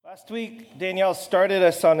Last week, Danielle started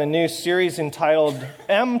us on a new series entitled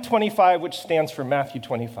M25, which stands for Matthew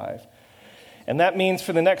 25. And that means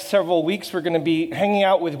for the next several weeks, we're going to be hanging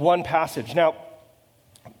out with one passage. Now,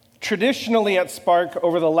 traditionally at Spark,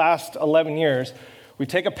 over the last 11 years, we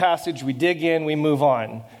take a passage, we dig in, we move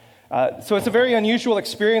on. So it's a very unusual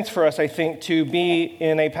experience for us, I think, to be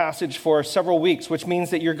in a passage for several weeks, which means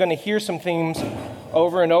that you're going to hear some themes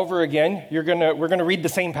over and over again. We're going to read the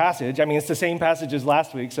same passage. I mean, it's the same passage as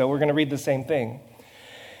last week, so we're going to read the same thing.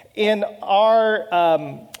 In our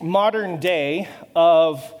modern day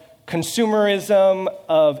of consumerism,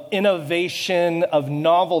 of innovation, of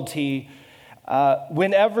novelty,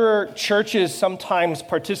 whenever churches sometimes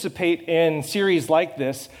participate in series like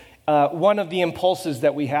this, one of the impulses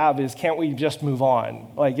that we have is, can't we just move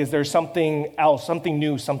on? Like, is there something else, something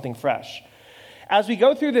new, something fresh? As we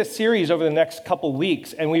go through this series over the next couple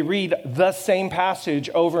weeks and we read the same passage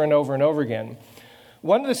over and over and over again,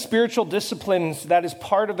 one of the spiritual disciplines that is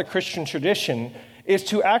part of the Christian tradition is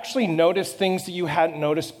to actually notice things that you hadn't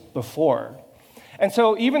noticed before. And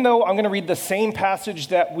so even though I'm going to read the same passage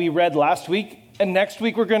that we read last week, and next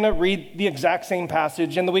week we're going to read the exact same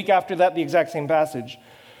passage, and the week after that the exact same passage,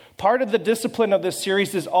 part of the discipline of this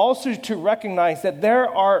series is also to recognize that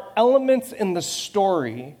there are elements in the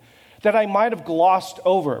story that I might have glossed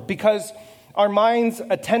over because our minds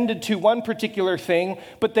attended to one particular thing,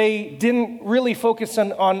 but they didn't really focus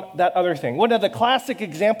on that other thing. One of the classic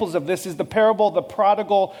examples of this is the parable of the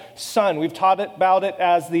prodigal son. We've taught about it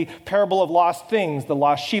as the parable of lost things, the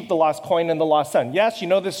lost sheep, the lost coin, and the lost son. Yes, you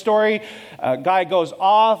know this story. A guy goes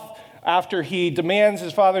off after he demands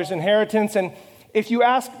his father's inheritance, and if you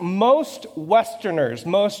ask most Westerners,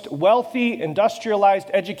 most wealthy, industrialized,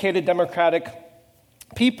 educated, democratic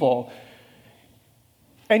people,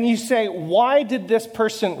 and you say, why did this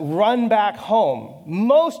person run back home?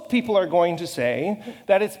 Most people are going to say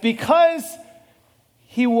that it's because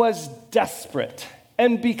he was desperate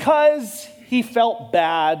and because he felt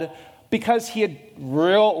bad, because he had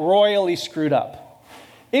royally screwed up.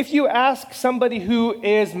 If you ask somebody who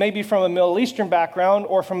is maybe from a Middle Eastern background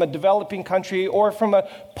or from a developing country or from a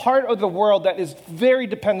part of the world that is very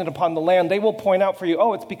dependent upon the land, they will point out for you,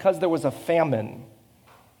 oh, it's because there was a famine.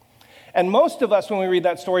 And most of us, when we read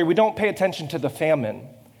that story, we don't pay attention to the famine.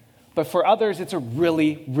 But for others, it's a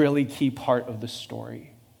really, really key part of the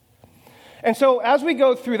story. And so as we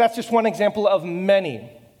go through, that's just one example of many.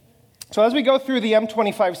 So as we go through the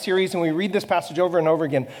M25 series and we read this passage over and over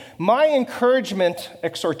again, my encouragement,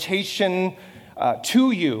 exhortation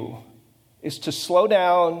to you is to slow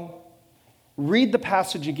down, read the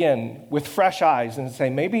passage again with fresh eyes and say,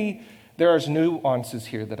 maybe there are nuances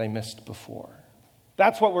here that I missed before.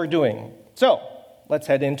 That's what we're doing. So let's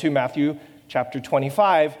head into Matthew chapter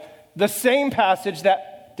 25, the same passage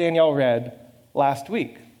that Danielle read last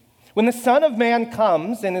week. When the Son of Man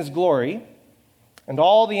comes in his glory, and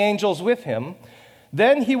all the angels with him,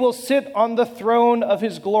 then he will sit on the throne of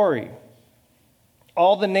his glory.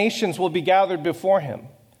 All the nations will be gathered before him,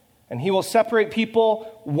 and he will separate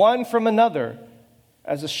people one from another,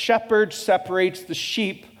 as a shepherd separates the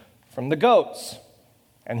sheep from the goats.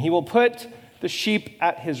 And he will put the sheep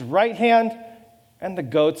at his right hand and the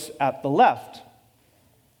goats at the left.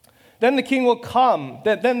 Then the king will come.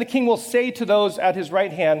 Then the king will say to those at his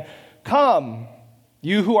right hand, "Come,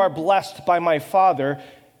 you who are blessed by my Father,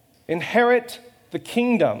 inherit the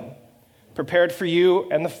kingdom prepared for you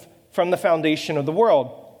from the foundation of the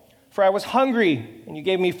world. For I was hungry, and you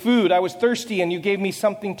gave me food. I was thirsty, and you gave me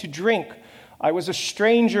something to drink. I was a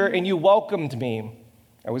stranger, and you welcomed me.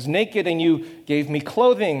 I was naked, and you gave me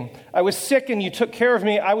clothing. I was sick, and you took care of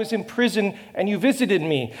me. I was in prison, and you visited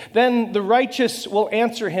me." Then the righteous will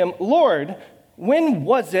answer him, "Lord, when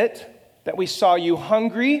was it that we saw you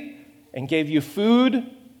hungry and gave you food,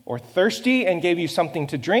 or thirsty and gave you something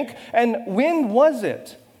to drink? And when was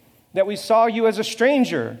it that we saw you as a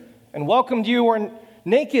stranger and welcomed you, or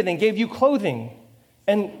naked and gave you clothing?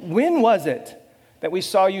 And when was it that we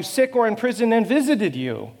saw you sick or in prison and visited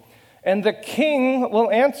you?" And the king will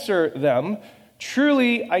answer them,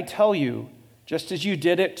 "Truly I tell you, just as you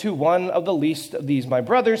did it to one of the least of these my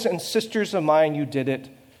brothers and sisters of mine, you did it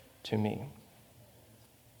to me."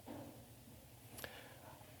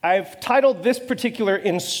 I've titled this particular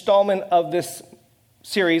installment of this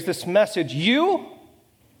series, this message, "You,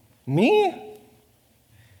 me,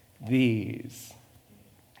 these."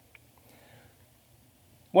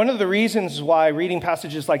 One of the reasons why reading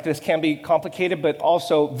passages like this can be complicated but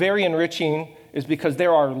also very enriching is because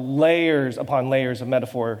there are layers upon layers of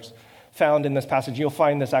metaphors found in this passage. You'll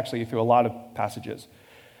find this actually through a lot of passages.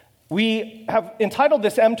 We have entitled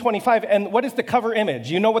this M25, and what is the cover image?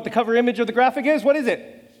 You know what the cover image of the graphic is? What is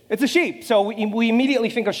it? It's a sheep. So we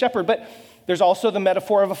immediately think of shepherd, but there's also the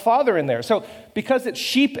metaphor of a father in there. So because it's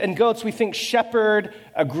sheep and goats, we think shepherd,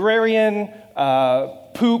 agrarian,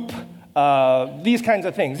 poop, these kinds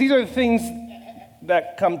of things. These are the things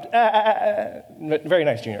that come, very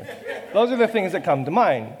nice, Junior. Those are the things that come to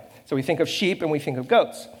mind. So we think of sheep and we think of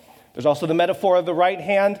goats. There's also the metaphor of the right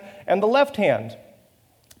hand and the left hand.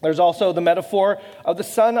 There's also the metaphor of the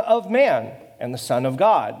Son of Man and the Son of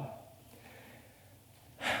God.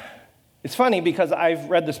 It's funny because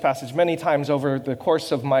I've read this passage many times over the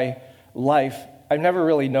course of my life. I've never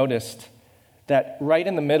really noticed that right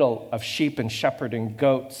in the middle of sheep and shepherd and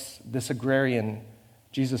goats, this agrarian,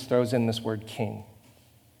 Jesus throws in this word king.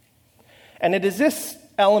 And it is this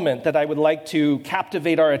element that I would like to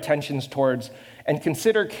captivate our attentions towards and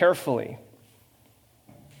consider carefully.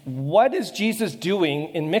 What is Jesus doing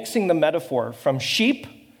in mixing the metaphor from sheep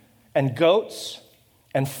and goats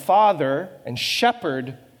and father and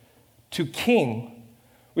shepherd to king,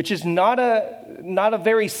 which is not a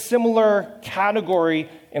very similar category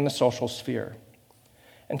in the social sphere?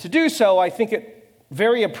 And to do so, I think it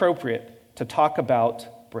very appropriate to talk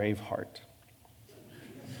about Braveheart.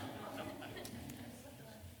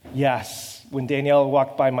 Yes, when Danielle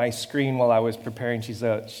walked by my screen while I was preparing,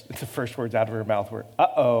 the first words out of her mouth were,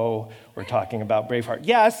 we're talking about Braveheart.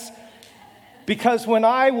 Yes, because when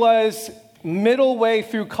I was middle way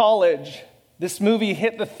through college, this movie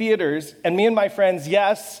hit the theaters, and me and my friends,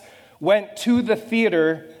 went to the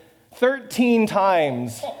theater 13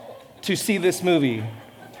 times to see this movie.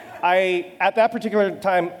 At that particular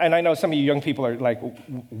time, and I know some of you young people are like,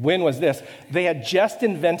 when was this? They had just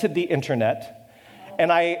invented the internet.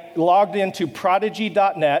 And I logged into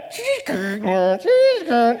prodigy.net,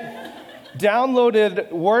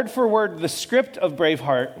 downloaded word for word the script of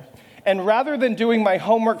Braveheart, and rather than doing my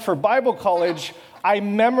homework for Bible college, I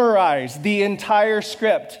memorized the entire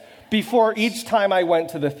script before each time I went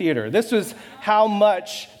to the theater. This was how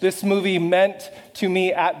much this movie meant to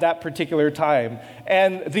me at that particular time.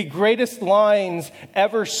 And the greatest lines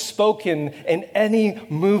ever spoken in any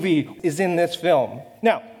movie is in this film.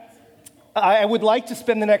 Now, I would like to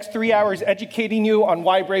spend the next 3 hours educating you on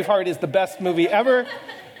why Braveheart is the best movie ever,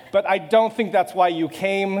 but I don't think that's why you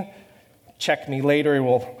came. Check me later and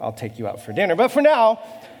I'll take you out for dinner. But for now,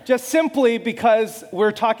 just simply because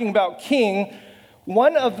we're talking about king,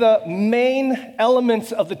 one of the main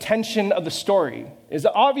elements of the tension of the story is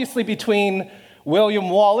obviously between William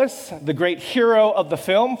Wallace, the great hero of the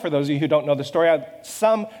film. For those of you who don't know the story, I have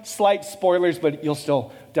some slight spoilers, but you'll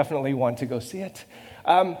still definitely want to go see it.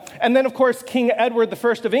 And then, of course, King Edward I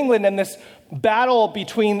of England and this battle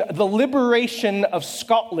between the liberation of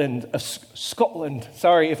Scotland.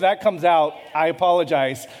 Sorry, if that comes out, I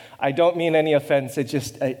apologize. I don't mean any offense.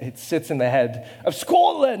 It sits in the head of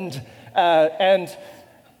Scotland and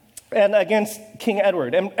against King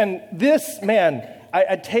Edward. And this, man,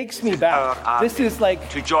 it takes me back. This is like...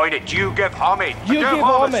 To join it, you give homage. You give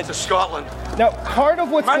homage to Scotland. Now, part of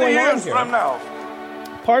what's going on here... from now,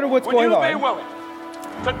 part of what's going on... Would you be willing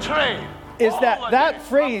to trade is that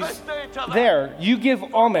phrase there, you give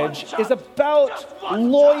homage, is about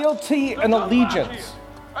loyalty and allegiance.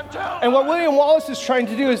 And what William Wallace is trying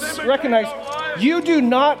to do is recognize you do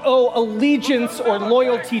not owe allegiance or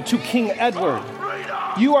loyalty to King Edward.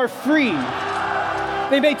 You are free.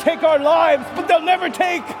 They may take our lives, but they'll never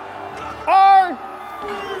take our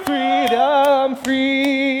freedom.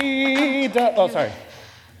 Oh, sorry.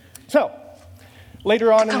 So,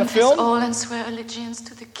 later on in the film,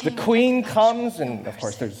 the Queen comes, and of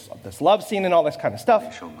course there's this love scene and all this kind of stuff.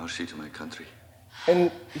 I show mercy to my country.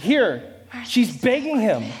 And here, she's begging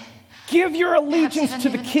him, give your allegiance to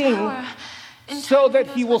the King so that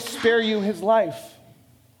he will spare you his life.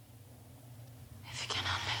 If you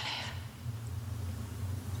cannot believe.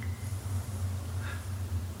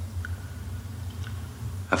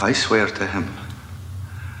 If I swear to him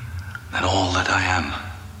that all that I am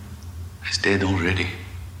is dead already.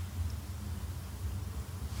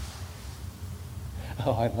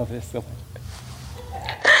 Oh, I love this so much.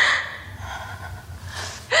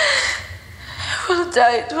 We'll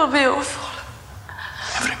die, it will be awful.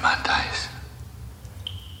 Every man dies.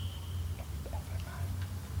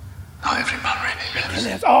 Not every man really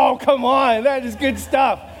lives. Oh, come on, that is good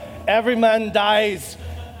stuff. Every man dies.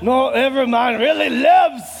 Not every man really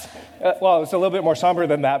lives. Well, it's a little bit more somber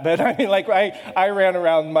than that, but I mean, like, I ran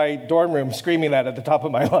around my dorm room screaming that at the top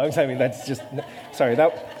of my lungs. I mean, that's just, sorry, I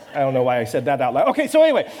don't know why I said that out loud. Okay, so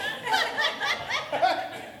anyway.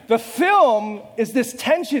 The film is this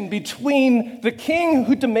tension between the king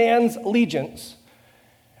who demands allegiance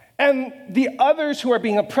and the others who are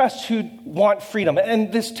being oppressed who want freedom,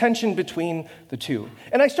 and this tension between the two.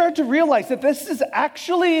 And I started to realize that this is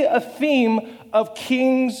actually a theme of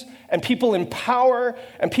kings and people in power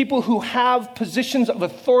and people who have positions of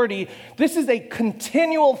authority. This is a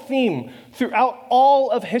continual theme throughout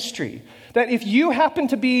all of history. That if you happen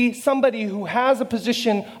to be somebody who has a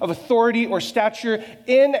position of authority or stature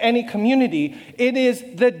in any community, it is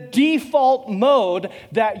the default mode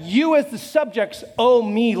that you as the subjects owe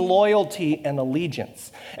me loyalty and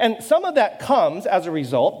allegiance. And some of that comes as a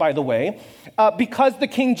result, by the way, because the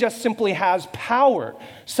king just simply has power.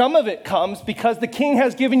 Some of it comes because the king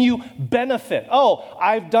has given you benefit. Oh,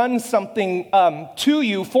 I've done something to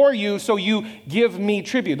you, for you, so you give me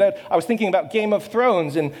tribute. I was thinking about Game of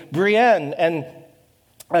Thrones and Brienne and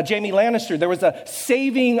Jaime Lannister. There was a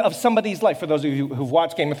saving of somebody's life. For those of you who've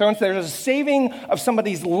watched Game of Thrones, there was a saving of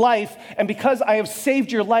somebody's life. And because I have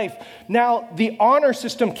saved your life, now the honor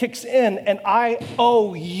system kicks in and I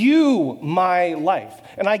owe you my life.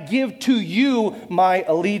 And I give to you my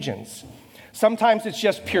allegiance. Sometimes it's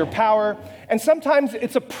just pure power, and sometimes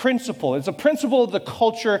it's a principle. It's a principle of the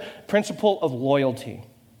culture, principle of loyalty.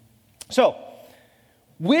 So,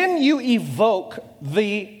 when you evoke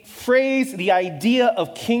the phrase, the idea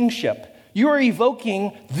of kingship, you are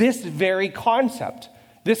evoking this very concept.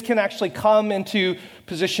 This can actually come into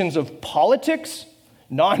positions of politics,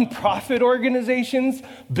 nonprofit organizations,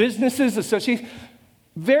 businesses, associations.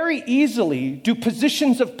 Very easily do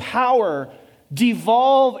positions of power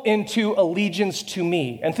devolve into allegiance to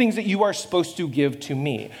me and things that you are supposed to give to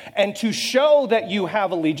me. And to show that you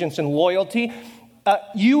have allegiance and loyalty,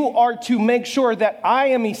 you are to make sure that I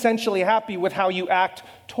am essentially happy with how you act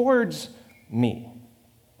towards me.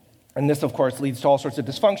 And this, of course, leads to all sorts of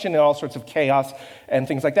dysfunction and all sorts of chaos and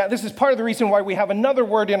things like that. This is part of the reason why we have another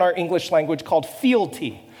word in our English language called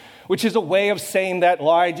fealty, which is a way of saying that,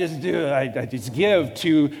 well, I just give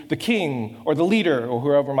to the king or the leader or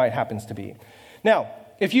whoever might happens to be. Now,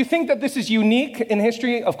 if you think that this is unique in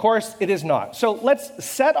history, of course it is not. So let's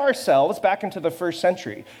set ourselves back into the first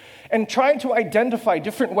century and try to identify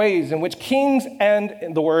different ways in which kings,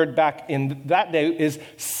 and the word back in that day is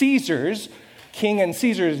Caesars. King and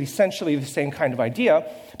Caesar is essentially the same kind of idea,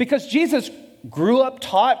 because Jesus grew up,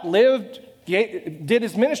 taught, lived, did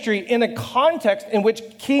his ministry in a context in which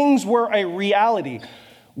kings were a reality.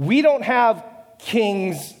 We don't have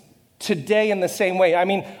kings today in the same way. I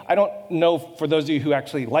mean, I don't know, for those of you who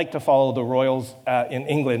actually like to follow the royals in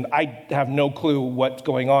England, I have no clue what's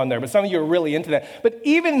going on there, but some of you are really into that. But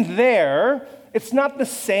even there, it's not the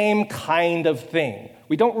same kind of thing.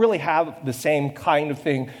 We don't really have the same kind of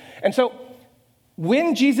thing. And so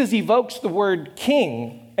when Jesus evokes the word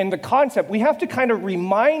king and the concept, we have to kind of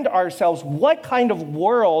remind ourselves what kind of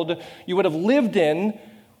world you would have lived in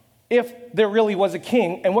if there really was a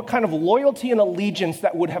king, and what kind of loyalty and allegiance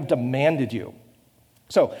that would have demanded you.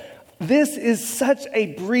 So this is such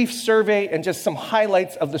a brief survey and just some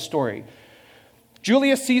highlights of the story.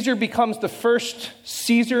 Julius Caesar becomes the first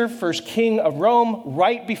Caesar, first king of Rome,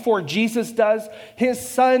 right before Jesus does. His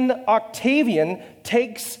son Octavian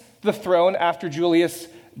takes the throne after Julius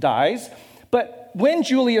dies. But when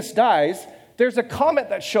Julius dies, there's a comet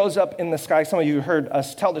that shows up in the sky. Some of you heard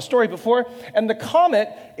us tell the story before. And the comet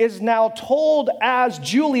is now told as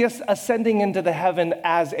Julius ascending into the heaven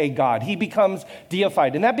as a god. He becomes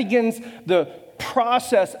deified. And that begins the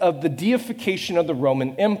process of the deification of the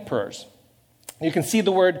Roman emperors. You can see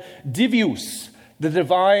the word divius, the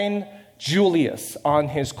divine Julius, on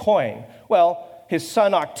his coin. Well, his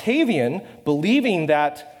son Octavian, believing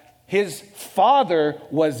that his father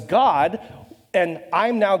was God, and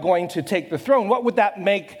I'm now going to take the throne, what would that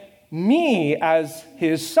make me as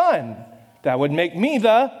his son? That would make me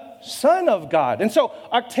the son of God. And so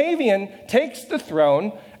Octavian takes the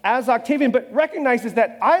throne as Octavian, but recognizes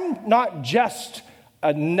that I'm not just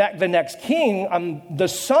the next king, I'm the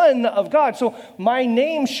son of God. So my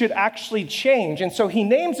name should actually change. And so he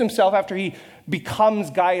names himself, after he becomes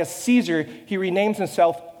Gaius Caesar, he renames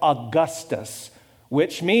himself Augustus,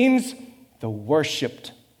 which means the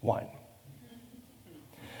worshipped one.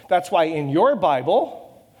 That's why in your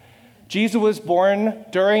Bible, Jesus was born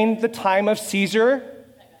during the time of Caesar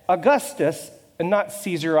Augustus and not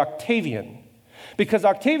Caesar Octavian. Because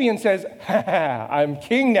Octavian says, I'm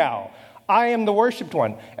king now. I am the worshipped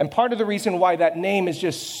one. And part of the reason why that name is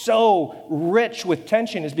just so rich with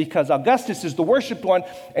tension is because Augustus is the worshipped one,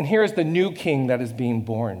 and here is the new king that is being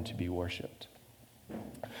born to be worshipped.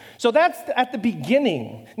 So that's at the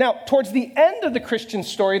beginning. Now, towards the end of the Christian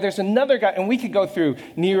story, there's another guy, and we could go through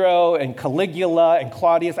Nero and Caligula and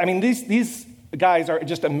Claudius. I mean, these guys are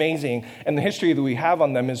just amazing, and the history that we have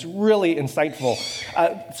on them is really insightful.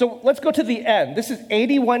 So let's go to the end. This is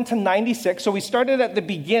 81 to 96. So we started at the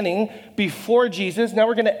beginning before Jesus. Now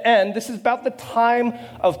we're going to end. This is about the time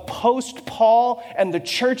of post-Paul, and the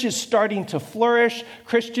church is starting to flourish.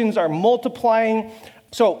 Christians are multiplying.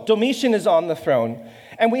 So Domitian is on the throne,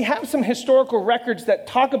 and we have some historical records that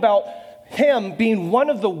talk about him being one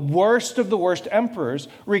of the worst emperors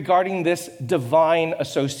regarding this divine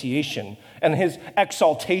association and his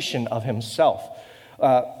exaltation of himself.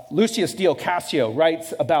 Lucius Dio Cassio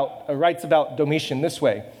writes about Domitian this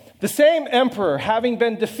way: "The same emperor, having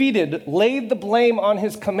been defeated, laid the blame on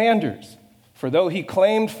his commanders. For though he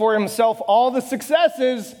claimed for himself all the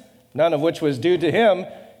successes, none of which was due to him,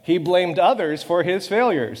 he blamed others for his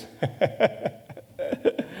failures."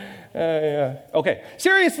 Okay,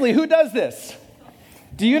 seriously, who does this?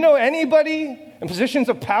 Do you know anybody in positions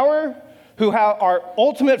of power who are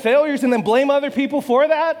ultimate failures and then blame other people for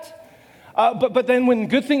that? But then when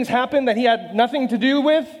good things happen that he had nothing to do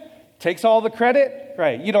with, takes all the credit?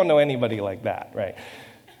 Right, you don't know anybody like that, right?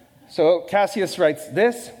 So Cassius writes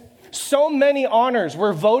this: "So many honors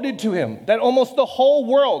were voted to him that almost the whole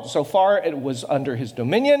world, so far it was under his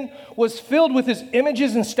dominion, was filled with his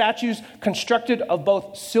images and statues constructed of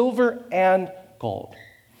both silver and gold."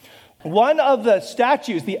 One of the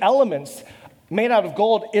statues, the elements made out of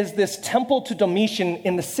gold, is this temple to Domitian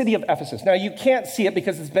in the city of Ephesus. Now, you can't see it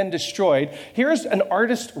because it's been destroyed. Here's an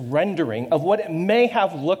artist rendering of what it may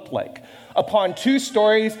have looked like. Upon 2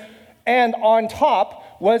 stories, and on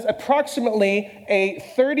top was approximately a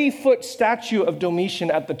 30-foot statue of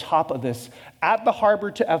Domitian at the top of this, at the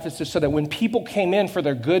harbor to Ephesus, so that when people came in for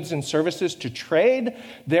their goods and services to trade,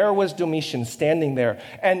 there was Domitian standing there.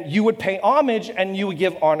 And you would pay homage and you would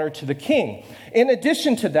give honor to the king. In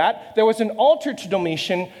addition to that, there was an altar to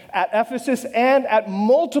Domitian at Ephesus and at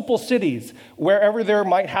multiple cities, wherever there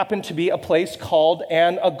might happen to be a place called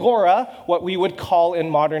an agora, what we would call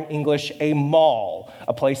in modern English a mall,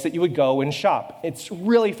 a place that you would go and shop. It's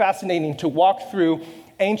really fascinating to walk through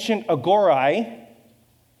ancient agorae.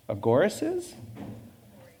 Agorases?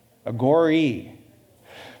 Agori.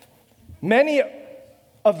 Many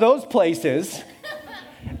of those places,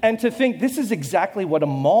 and to think this is exactly what a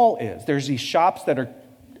mall is. There's these shops that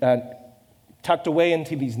are tucked away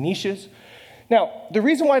into these niches. Now, the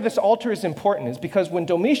reason why this altar is important is because when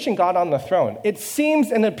Domitian got on the throne, it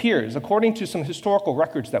seems and appears, according to some historical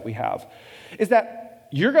records that we have, is that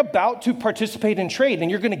you're about to participate in trade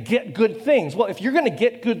and you're going to get good things. Well, if you're going to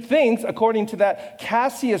get good things, according to that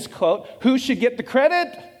Cassius quote, who should get the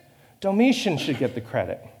credit? Domitian should get the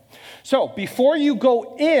credit. So before you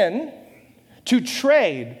go in to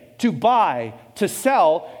trade, to buy, to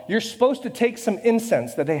sell, you're supposed to take some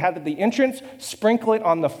incense that they had at the entrance, sprinkle it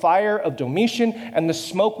on the fire of Domitian, and the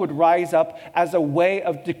smoke would rise up as a way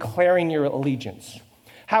of declaring your allegiance.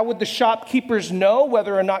 How would the shopkeepers know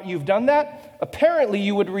whether or not you've done that? Apparently,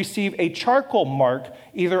 you would receive a charcoal mark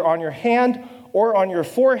either on your hand or on your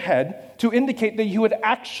forehead to indicate that you had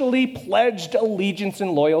actually pledged allegiance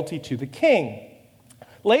and loyalty to the king.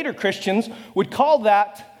 Later, Christians would call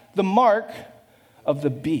that the mark of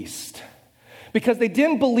the beast, because they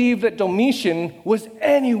didn't believe that Domitian was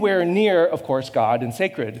anywhere near, of course, God and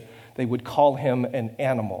sacred. They would call him an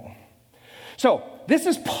animal. So this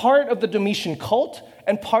is part of the Domitian cult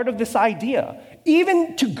and part of this idea.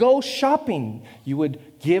 Even to go shopping, you would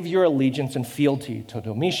give your allegiance and fealty to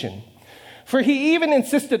Domitian. For he even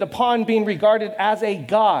insisted upon being regarded as a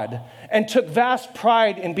god and took vast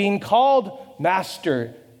pride in being called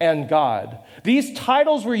master and God. These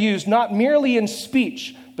titles were used not merely in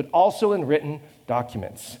speech, but also in written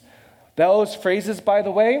documents. Those phrases, by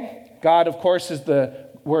the way, God, of course, is the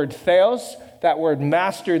word theos. That word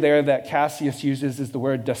master there that Cassius uses is the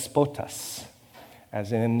word despotas,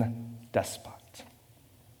 as in despot.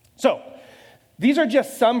 So, these are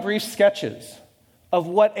just some brief sketches of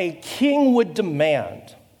what a king would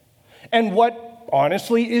demand and what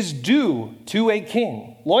honestly is due to a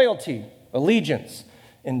king: loyalty, allegiance,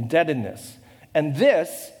 indebtedness. And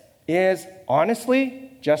this is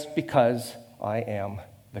honestly just because I am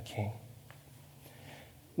the king.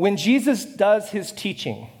 When Jesus does his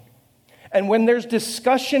teaching, and when there's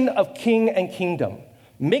discussion of king and kingdom,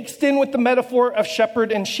 mixed in with the metaphor of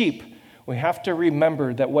shepherd and sheep, we have to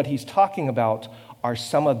remember that what he's talking about are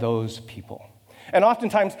some of those people. And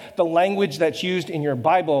oftentimes, the language that's used in your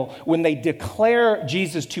Bible, when they declare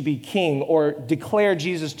Jesus to be king or declare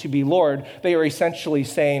Jesus to be Lord, they are essentially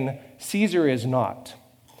saying, Caesar is not.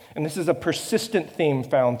 And this is a persistent theme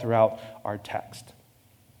found throughout our text.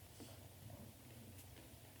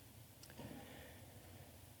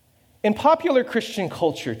 In popular Christian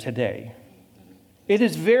culture today, It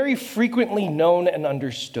is very frequently known and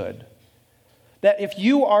understood that if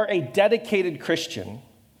you are a dedicated Christian,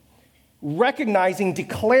 recognizing,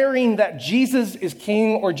 declaring that Jesus is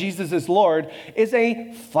King or Jesus is Lord is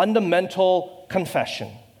a fundamental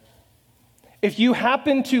confession. If you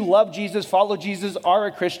happen to love Jesus, follow Jesus, are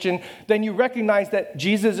a Christian, then you recognize that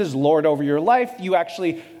Jesus is Lord over your life. You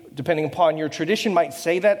actually, depending upon your tradition, might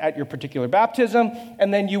say that at your particular baptism,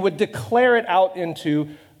 and then you would declare it out into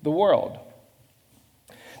the world.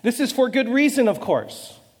 This is for good reason, of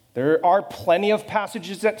course. There are plenty of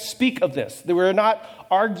passages that speak of this. We're not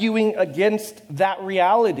arguing against that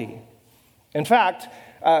reality. In fact,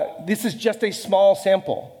 this is just a small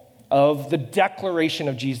sample of the declaration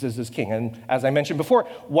of Jesus as King. And as I mentioned before,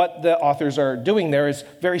 what the authors are doing there is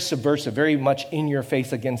very subversive, very much in your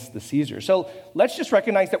face against the Caesar. So let's just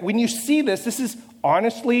recognize that when you see this, this is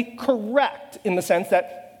honestly correct in the sense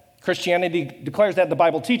that Christianity declares that, the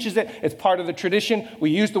Bible teaches it, it's part of the tradition.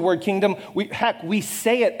 We use the word kingdom. We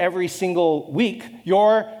say it every single week.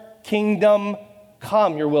 Your kingdom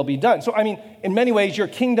come, your will be done. So, in many ways, your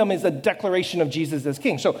kingdom is a declaration of Jesus as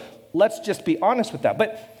King. So let's just be honest with that.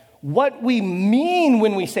 But what we mean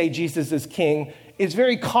when we say Jesus is King is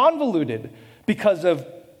very convoluted because of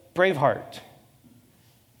Braveheart,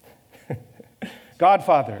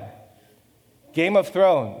 Godfather, Game of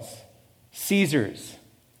Thrones, Caesars,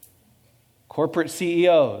 corporate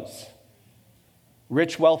CEOs,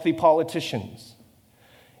 rich, wealthy politicians.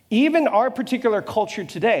 Even our particular culture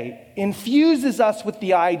today infuses us with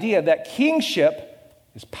the idea that kingship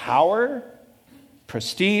is power,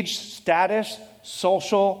 prestige, status,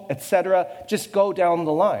 social, etc. Just go down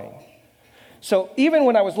the line. So even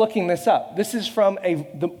when I was looking this up, this is from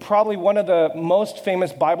probably one of the most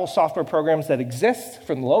famous Bible software programs that exists,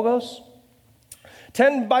 from Logos.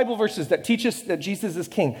 10 Bible verses that teach us that Jesus is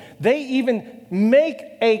King. They even make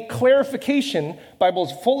a clarification.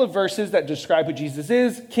 Bible's full of verses that describe who Jesus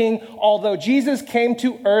is, King. Although Jesus came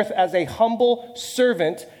to earth as a humble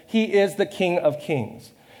servant, he is the King of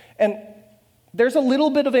Kings. And there's a little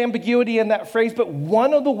bit of ambiguity in that phrase, but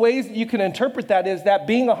one of the ways that you can interpret that is that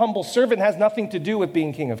being a humble servant has nothing to do with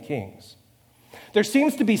being King of Kings. There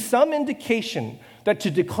seems to be some indication that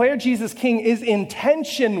to declare Jesus King is in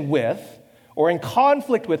tension with or in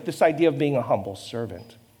conflict with this idea of being a humble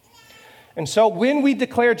servant. And so when we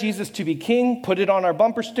declare Jesus to be King, put it on our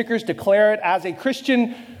bumper stickers, declare it as a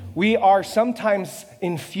Christian, we are sometimes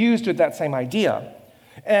infused with that same idea.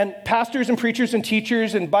 And pastors and preachers and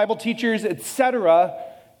teachers and Bible teachers, etc.,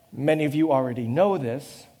 many of you already know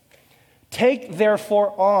this, take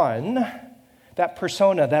therefore on that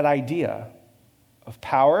persona, that idea of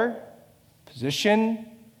power, position,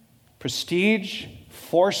 prestige,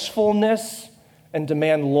 forcefulness, and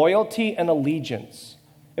demand loyalty and allegiance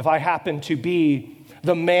if I happen to be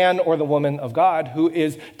the man or the woman of God who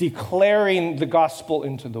is declaring the gospel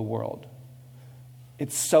into the world.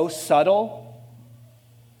 It's so subtle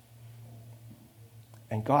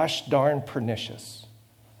and gosh darn pernicious,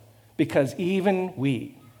 because even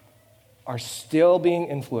we are still being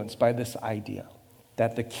influenced by this idea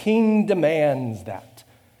that the king demands that.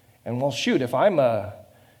 And well, shoot, if I'm a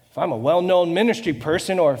well-known ministry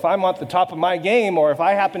person, or if I'm at the top of my game, or if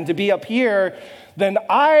I happen to be up here, then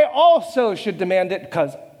I also should demand it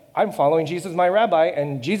because I'm following Jesus, my rabbi,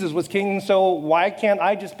 and Jesus was king, so why can't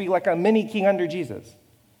I just be like a mini king under Jesus?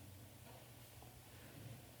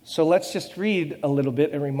 So let's just read a little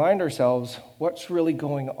bit and remind ourselves what's really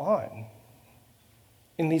going on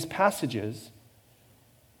in these passages.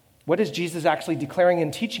 What is Jesus actually declaring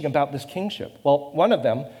and teaching about this kingship? Well, one of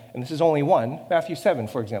them, and this is only one, Matthew 7,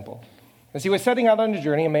 for example. As he was setting out on a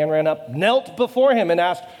journey, a man ran up, knelt before him, and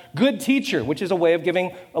asked, "Good teacher," which is a way of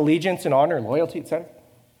giving allegiance and honor, loyalty, etc.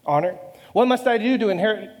 Honor. "What must I do to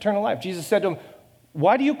inherit eternal life?" Jesus said to him,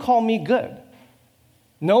 "Why do you call me good?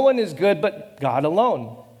 No one is good but God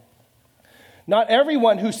alone. Not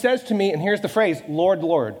everyone who says to me," and here's the phrase, "Lord,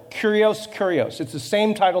 Lord," kurios, kurios. It's the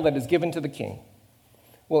same title that is given to the king,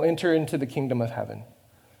 will enter into the kingdom of heaven.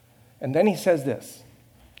 And then he says this,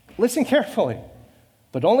 listen carefully,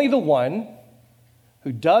 "But only the one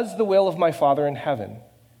who does the will of my Father in heaven."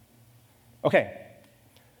 Okay,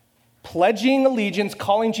 pledging allegiance,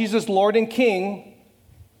 calling Jesus Lord and King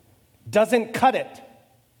doesn't cut it.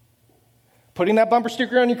 Putting that bumper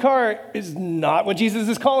sticker on your car is not what Jesus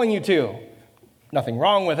is calling you to. Nothing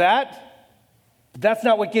wrong with that, but that's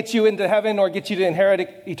not what gets you into heaven or gets you to inherit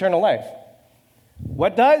eternal life.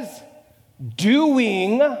 What does?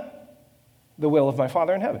 Doing the will of my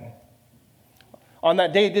Father in heaven. On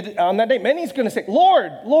that day, many's going to say,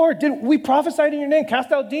 "Lord, Lord, did we prophesy in your name,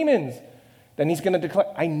 cast out demons?" Then he's going to declare,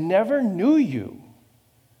 "I never knew you.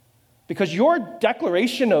 Because your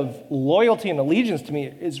declaration of loyalty and allegiance to me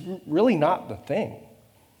is really not the thing.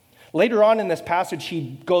 Later on in this passage,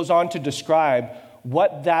 he goes on to describe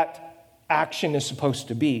what that action is supposed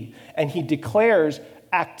to be. And he declares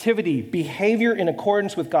activity, behavior in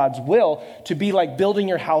accordance with God's will to be like building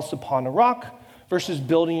your house upon a rock versus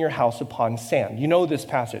building your house upon sand. You know this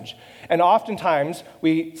passage. And oftentimes,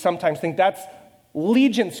 we sometimes think that's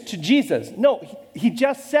allegiance to Jesus. No, he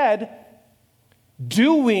just said,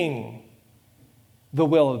 doing the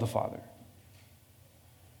will of the Father.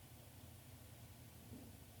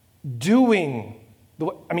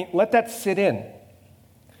 Let that sit in.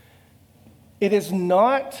 It is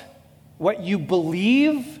not what you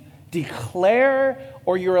believe, declare,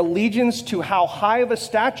 or your allegiance to how high of a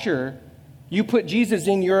stature you put Jesus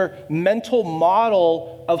in your mental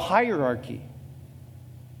model of hierarchy.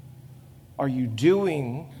 Are you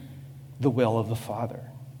doing the will of the Father?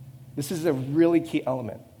 This is a really key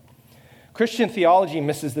element. Christian theology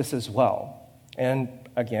misses this as well. And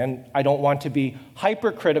again, I don't want to be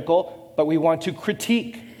hypercritical, but we want to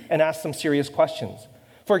critique and ask some serious questions.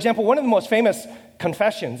 For example, one of the most famous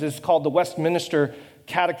confessions is called the Westminster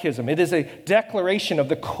Catechism. It is a declaration of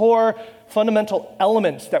the core fundamental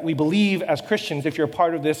elements that we believe as Christians if you're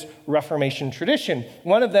part of this Reformation tradition.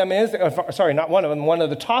 One of them is, one of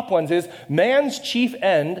the top ones is, man's chief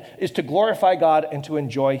end is to glorify God and to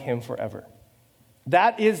enjoy him forever.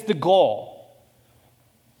 That is the goal.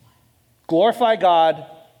 Glorify God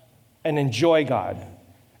and enjoy God.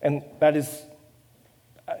 And that is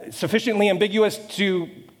sufficiently ambiguous to,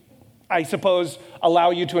 I suppose,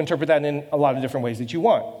 allow you to interpret that in a lot of different ways that you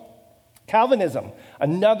want. Calvinism,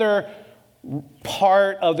 another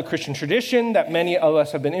part of the Christian tradition that many of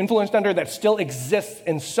us have been influenced under, that still exists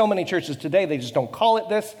in so many churches today, they just don't call it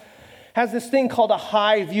this, has this thing called a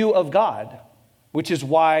high view of God, which is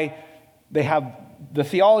why they have the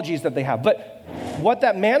theologies that they have. But what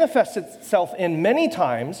that manifests itself in many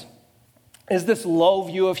times is this low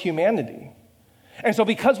view of humanity. And so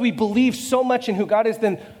because we believe so much in who God is,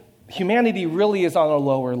 then humanity really is on a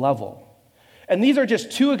lower level. And these are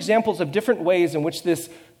just two examples of different ways in which this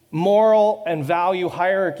moral and value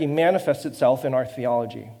hierarchy manifests itself in our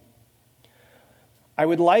theology. I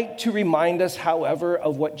would like to remind us, however,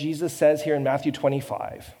 of what Jesus says here in Matthew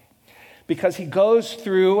 25. Because he goes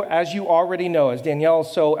through, as you already know, as Danielle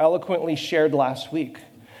so eloquently shared last week,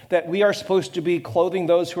 that we are supposed to be clothing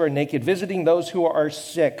those who are naked, visiting those who are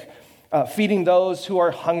sick, feeding those who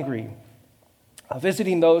are hungry,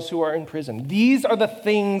 visiting those who are in prison. These are the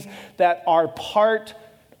things that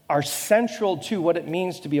are central to what it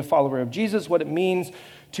means to be a follower of Jesus, what it means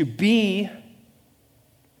to be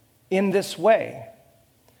in this way.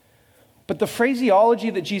 But the phraseology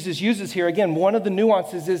that Jesus uses here, again, one of the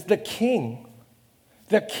nuances is the king.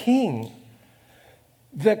 The king.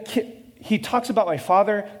 He talks about my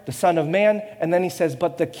Father, the Son of Man, and then he says,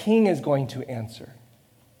 but the king is going to answer.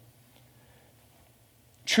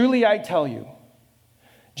 Truly I tell you,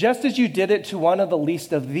 just as you did it to one of the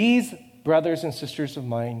least of these brothers and sisters of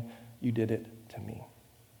mine, you did it to me.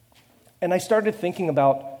 And I started thinking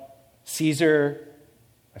about Caesar.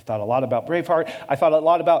 I thought a lot about Braveheart. I thought a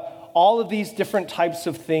lot about all of these different types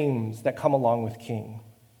of things that come along with king.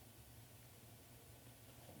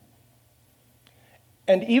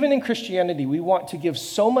 And even in Christianity, we want to give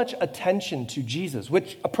so much attention to Jesus,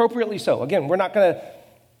 which appropriately so. Again, we're not going to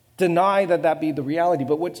deny that be the reality,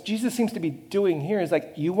 but what Jesus seems to be doing here is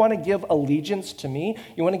like, you want to give allegiance to me?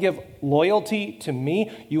 You want to give loyalty to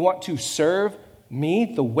me? You want to serve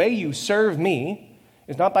me? The way you serve me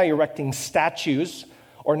is not by erecting statues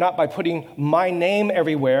or not by putting my name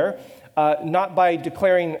everywhere, not by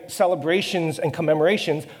declaring celebrations and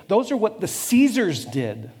commemorations. Those are what the Caesars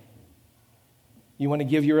did. You want to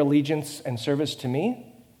give your allegiance and service to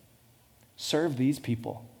me? Serve these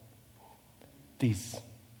people. These.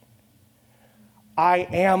 I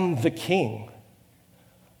am the king.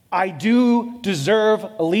 I do deserve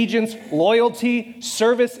allegiance, loyalty,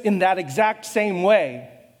 service in that exact same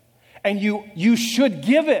way. And you should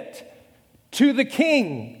give it to the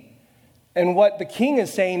king. And what the king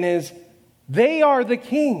is saying is, they are the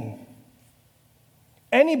king.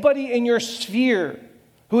 Anybody in your sphere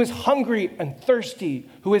who is hungry and thirsty,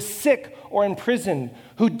 who is sick or imprisoned,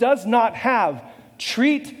 who does not have,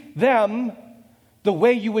 treat them the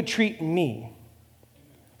way you would treat me.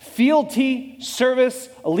 Fealty, service,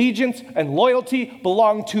 allegiance, and loyalty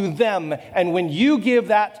belong to them. And when you give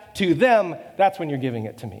that to them, that's when you're giving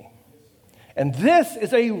it to me. And this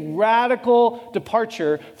is a radical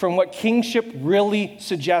departure from what kingship really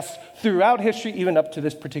suggests throughout history, even up to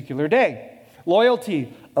this particular day.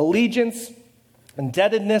 Loyalty, allegiance,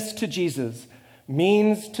 indebtedness to Jesus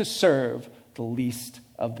means to serve the least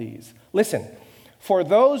of these. Listen, for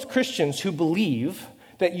those Christians who believe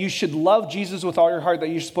that you should love Jesus with all your heart, that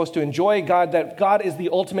you're supposed to enjoy God, that God is the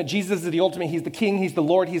ultimate, Jesus is the ultimate, he's the King, he's the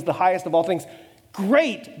Lord, he's the highest of all things,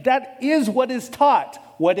 great, that is what is taught.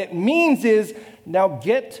 What it means is, now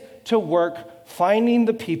get to work finding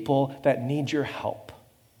the people that need your help.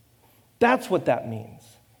 That's what that means,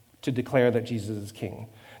 to declare that Jesus is King.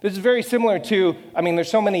 This is very similar to, there's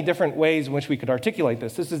so many different ways in which we could articulate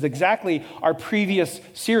this. This is exactly our previous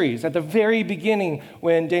series. At the very beginning,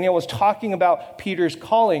 when Daniel was talking about Peter's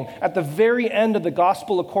calling, at the very end of the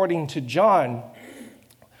Gospel according to John,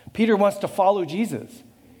 Peter wants to follow Jesus.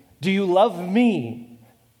 Do you love me?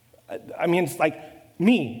 It's like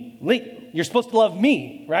me. You're supposed to love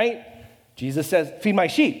me, right? Jesus says, feed my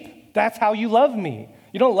sheep. That's how you love me.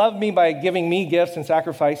 You don't love me by giving me gifts and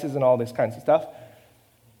sacrifices and all this kinds of stuff.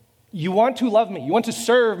 You want to love me. You want to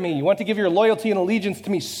serve me. You want to give your loyalty and allegiance to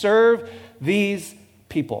me. Serve these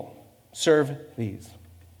people. Serve these.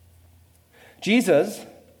 Jesus,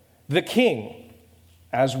 the King,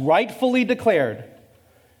 as rightfully declared,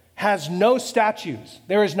 has no statues.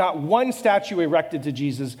 There is not one statue erected to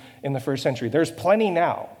Jesus in the first century. There's plenty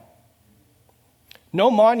now. No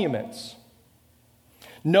monuments.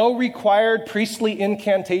 No required priestly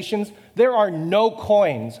incantations. There are no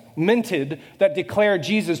coins minted that declare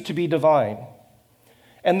Jesus to be divine.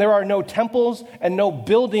 And there are no temples and no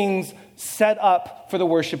buildings set up for the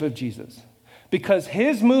worship of Jesus. Because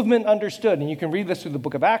his movement understood, and you can read this through the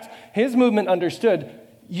book of Acts, his movement understood,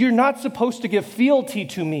 you're not supposed to give fealty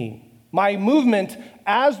to me. My movement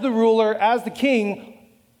as the ruler, as the king,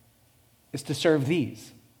 is to serve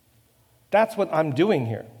these. That's what I'm doing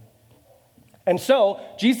here. And so,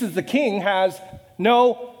 Jesus the King has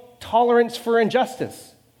no tolerance for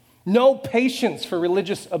injustice, no patience for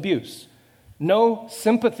religious abuse, no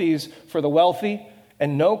sympathies for the wealthy,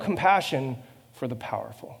 and no compassion for the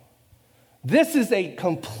powerful. This is a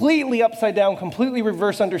completely upside down, completely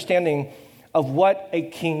reverse understanding of what a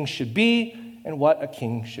king should be and what a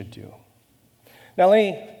king should do. Now, let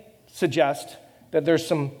me suggest that there's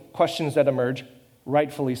some questions that emerge,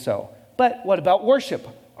 rightfully so. But what about worship?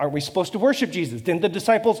 Aren't we supposed to worship Jesus? Didn't the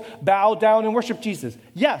disciples bow down and worship Jesus?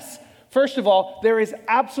 Yes. First of all, there is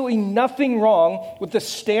absolutely nothing wrong with the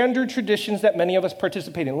standard traditions that many of us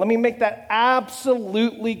participate in. Let me make that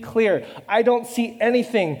absolutely clear. I don't see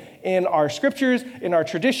anything in our scriptures, in our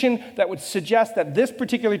tradition, that would suggest that this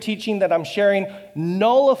particular teaching that I'm sharing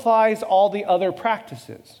nullifies all the other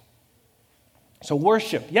practices. So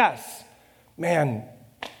worship, yes. Man,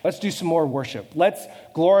 let's do some more worship. Let's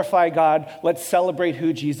glorify God. Let's celebrate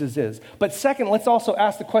who Jesus is. But second, let's also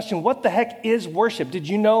ask the question, what the heck is worship? Did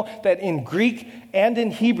you know that in Greek and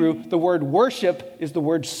in Hebrew, the word worship is the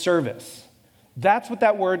word service? That's what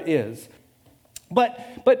that word is.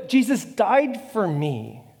 But Jesus died for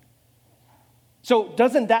me. So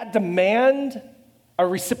doesn't that demand a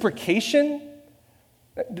reciprocation?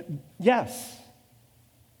 Yes.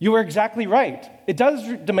 You are exactly right. It does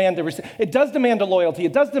demand a loyalty.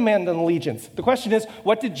 It does demand an allegiance. The question is,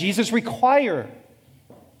 what did Jesus require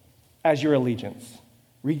as your allegiance?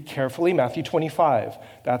 Read carefully Matthew 25.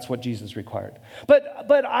 That's what Jesus required. But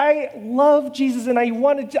I love Jesus, and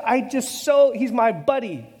he's my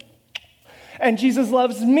buddy. And Jesus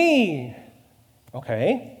loves me.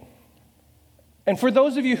 Okay. And for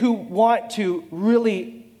those of you who want to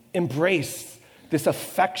really embrace this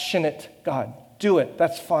affectionate God, do it,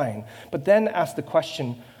 that's fine. But then ask the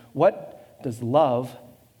question, what does love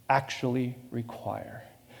actually require?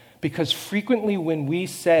 Because frequently when we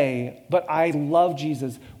say, but I love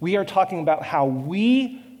Jesus, we are talking about how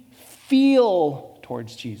we feel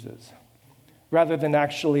towards Jesus, rather than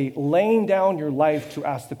actually laying down your life to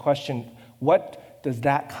ask the question, what does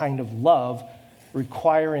that kind of love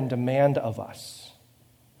require and demand of us?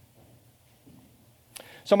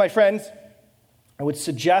 So my friends, I would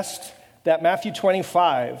suggest that Matthew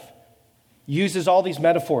 25 uses all these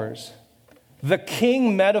metaphors. The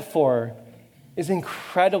king metaphor is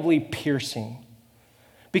incredibly piercing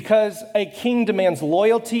because a king demands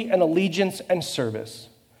loyalty and allegiance and service.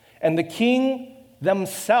 And the king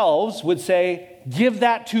themselves would say, give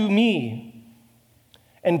that to me.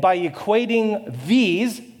 And by equating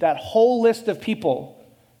these, that whole list of people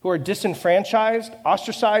who are disenfranchised,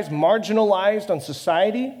 ostracized, marginalized on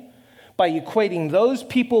society, by equating those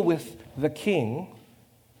people with the king,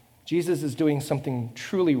 Jesus is doing something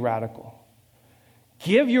truly radical.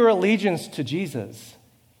 Give your allegiance to Jesus.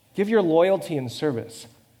 Give your loyalty and service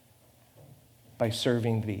by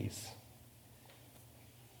serving these.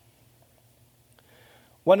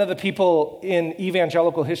 One of the people in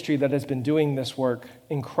evangelical history that has been doing this work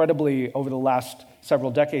incredibly over the last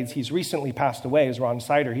several decades, he's recently passed away, is Ron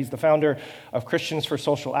Sider. He's the founder of Christians for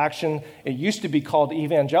Social Action. It used to be called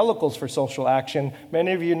Evangelicals for Social Action.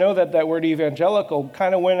 Many of you know that word evangelical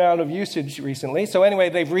kind of went out of usage recently. So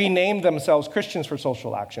anyway, they've renamed themselves Christians for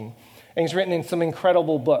Social Action. And he's written in some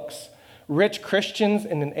incredible books. Rich Christians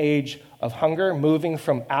in an Age of Hunger, Moving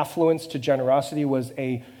from Affluence to Generosity was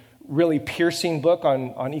a really piercing book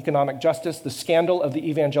on economic justice. The Scandal of the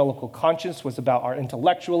Evangelical Conscience was about our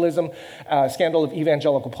intellectualism. Scandal of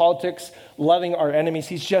Evangelical Politics, Loving Our Enemies.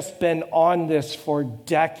 He's just been on this for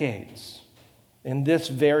decades in this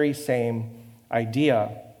very same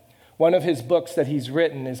idea. One of his books that he's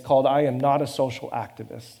written is called I Am Not a Social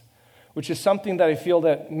Activist, which is something that I feel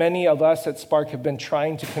that many of us at Spark have been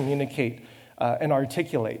trying to communicate and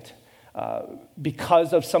articulate.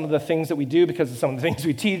 Because of some of the things that we do, because of some of the things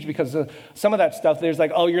we teach, because of some of that stuff, there's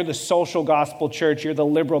like, oh, you're the social gospel church, you're the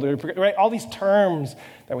liberal, right? All these terms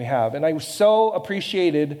that we have. And I so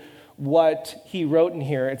appreciated what he wrote in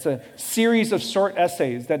here. It's a series of short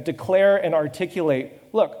essays that declare and articulate,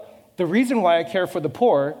 look, the reason why I care for the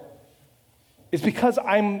poor is because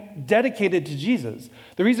I'm dedicated to Jesus.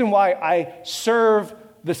 The reason why I serve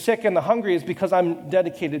the sick and the hungry is because I'm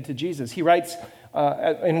dedicated to Jesus. He writes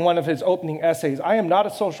in one of his opening essays, I am not a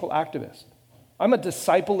social activist. I'm a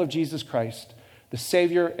disciple of Jesus Christ, the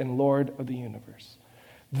Savior and Lord of the universe.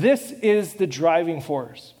 This is the driving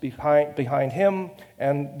force behind him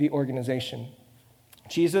and the organization.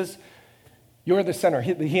 Jesus, you're the center.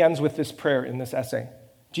 He ends with this prayer in this essay.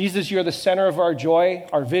 Jesus, you're the center of our joy,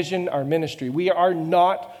 our vision, our ministry. We are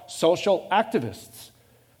not social activists.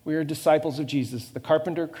 We are disciples of Jesus, the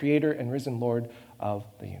carpenter, creator, and risen Lord of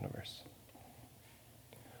the universe.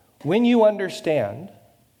 When you understand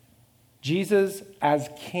Jesus as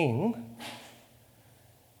king,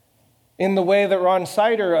 in the way that Ron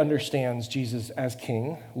Sider understands Jesus as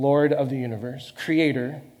king, Lord of the universe,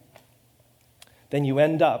 creator, then you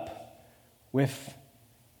end up with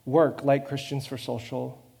work like Christians for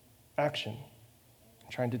Social Action,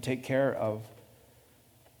 trying to take care of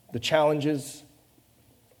the challenges,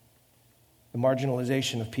 the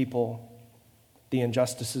marginalization of people, the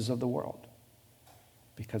injustices of the world.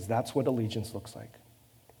 Because that's what allegiance looks like.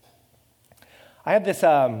 I had this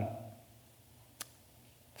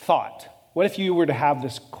thought. What if you were to have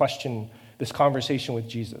this conversation with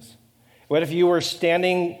Jesus? What if you were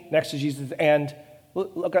standing next to Jesus and,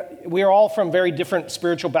 look, we are all from very different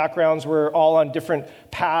spiritual backgrounds. We're all on different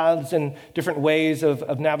paths and different ways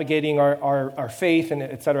of navigating our faith and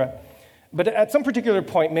et cetera. But at some particular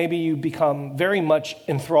point, maybe you become very much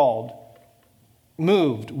enthralled,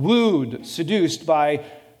 moved, wooed, seduced by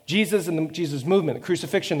Jesus and the Jesus movement, the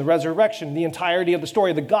crucifixion, the resurrection, the entirety of the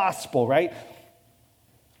story, the gospel, right?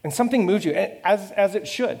 And something moves you, as it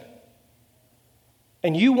should.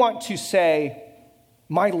 And you want to say,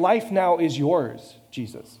 my life now is yours,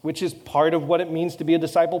 Jesus, which is part of what it means to be a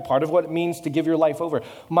disciple, part of what it means to give your life over.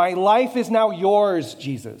 My life is now yours,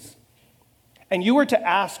 Jesus. And you were to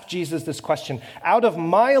ask Jesus this question, out of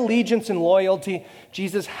my allegiance and loyalty,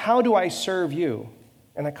 Jesus, how do I serve you?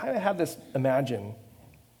 And I kind of have this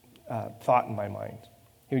thought in my mind.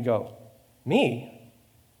 He would go, me?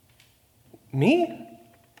 Me?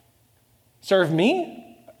 Serve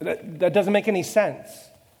me? That doesn't make any sense.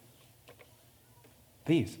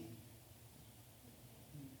 These.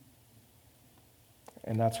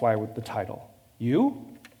 And that's why with the title, you?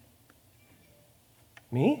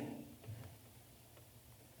 Me?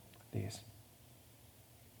 These.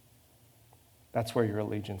 That's where your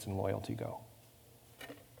allegiance and loyalty go.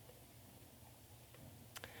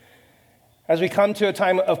 As we come to a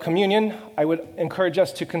time of communion, I would encourage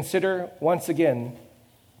us to consider once again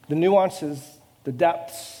the nuances, the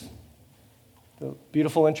depths, the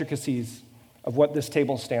beautiful intricacies of what this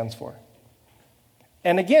table stands for.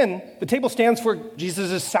 And again, the table stands for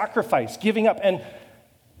Jesus' sacrifice, giving up. And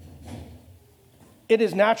it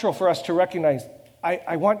is natural for us to recognize,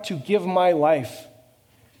 I want to give my life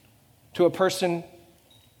to a person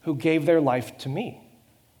who gave their life to me.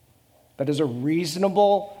 That is a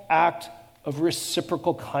reasonable act of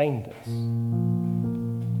reciprocal kindness.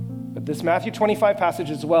 But this Matthew 25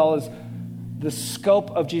 passage, as well as the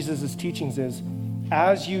scope of Jesus' teachings, is,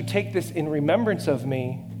 as you take this in remembrance of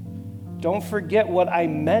me, don't forget what I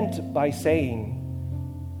meant by saying,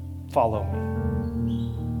 follow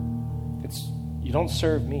me. You don't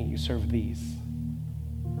serve me, you serve these.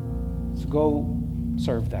 So go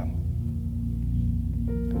serve them.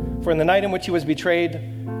 For in the night in which he was betrayed,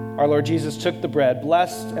 our Lord Jesus took the bread,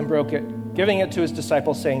 blessed and broke it, giving it to his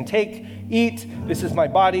disciples, saying, take, eat, this is my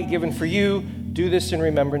body given for you. Do this in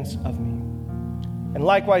remembrance of me. And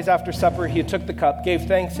likewise, after supper, he took the cup, gave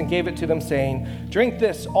thanks, and gave it to them, saying, drink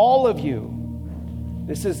this, all of you.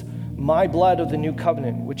 This is my blood of the new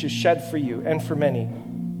covenant, which is shed for you and for many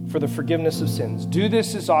for the forgiveness of sins. Do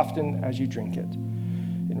this as often as you drink it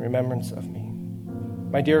in remembrance of me.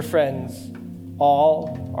 My dear friends,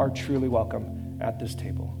 all are truly welcome at this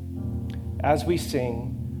table. As we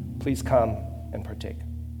sing, please come and partake.